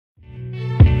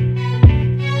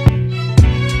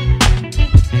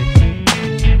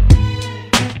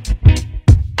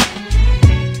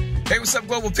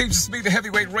global peeps? It's me, the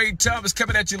heavyweight Ray Thomas,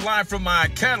 coming at you live from my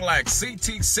Cadillac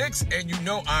CT6. And you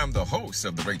know I'm the host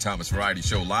of the Ray Thomas Variety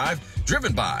Show Live,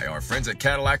 driven by our friends at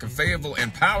Cadillac of Fayetteville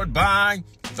and powered by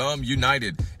Thumb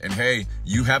United. And hey,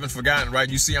 you haven't forgotten, right?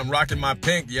 You see I'm rocking my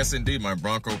pink, yes indeed, my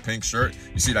Bronco pink shirt.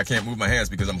 You see I can't move my hands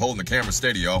because I'm holding the camera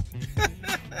steady, y'all.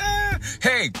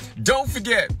 Hey, don't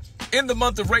forget, in the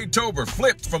month of RayTHOMAS,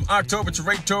 flipped from October to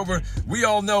RayTHOMAS, we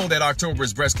all know that October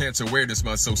is Breast Cancer Awareness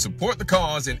Month, so support the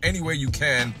cause in any way you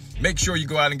can. Make sure you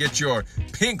go out and get your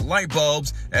pink light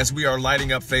bulbs as we are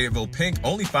lighting up Fayetteville pink,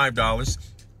 only $5.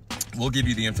 We'll give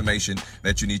you the information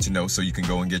that you need to know so you can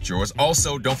go and get yours.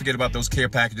 Also, don't forget about those care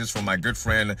packages from my good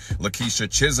friend,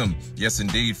 Lakeisha Chisholm. Yes,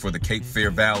 indeed, for the Cape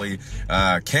Fear Valley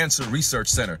Cancer Research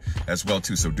Center as well,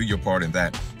 too. So do your part in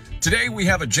that. Today, we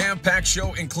have a jam-packed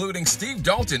show including Steve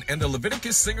Dalton and the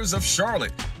Leviticus Singers of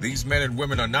Charlotte. These men and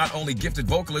women are not only gifted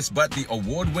vocalists, but the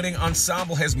award-winning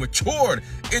ensemble has matured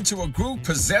into a group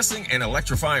possessing an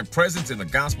electrifying presence in the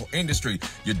gospel industry.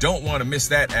 You don't want to miss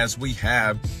that as we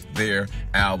have their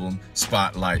album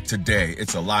Spotlight today.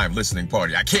 It's a live listening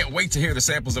party. I can't wait to hear the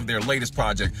samples of their latest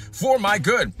project, For My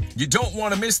Good. You don't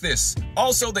want to miss this.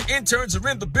 Also, the interns are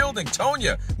in the building.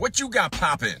 Tonya, what you got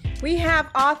poppin'? We have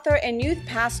author and youth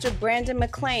pastor Brandon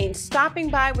McLean stopping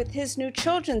by with his new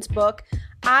children's book,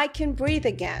 I Can Breathe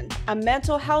Again, a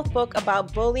mental health book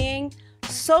about bullying,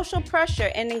 social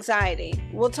pressure, and anxiety.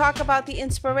 We'll talk about the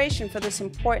inspiration for this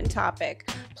important topic.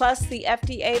 Plus, the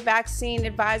FDA vaccine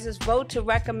advisors vote to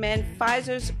recommend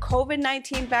Pfizer's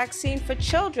COVID-19 vaccine for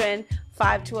children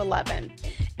 5 to 11.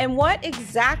 And what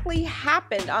exactly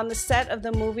happened on the set of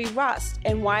the movie Rust,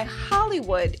 and why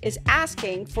Hollywood is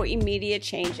asking for immediate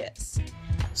changes.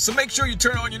 So make sure you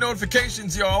turn on your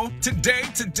notifications, y'all. Today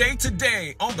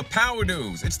on the Power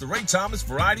News, it's the Ray Thomas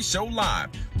Variety Show Live.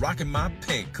 Rocking my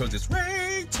pink, cause it's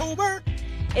RayTHOMAS.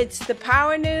 It's the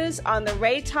Power News on the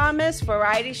Ray Thomas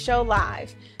Variety Show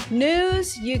Live.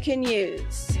 News you can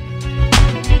use.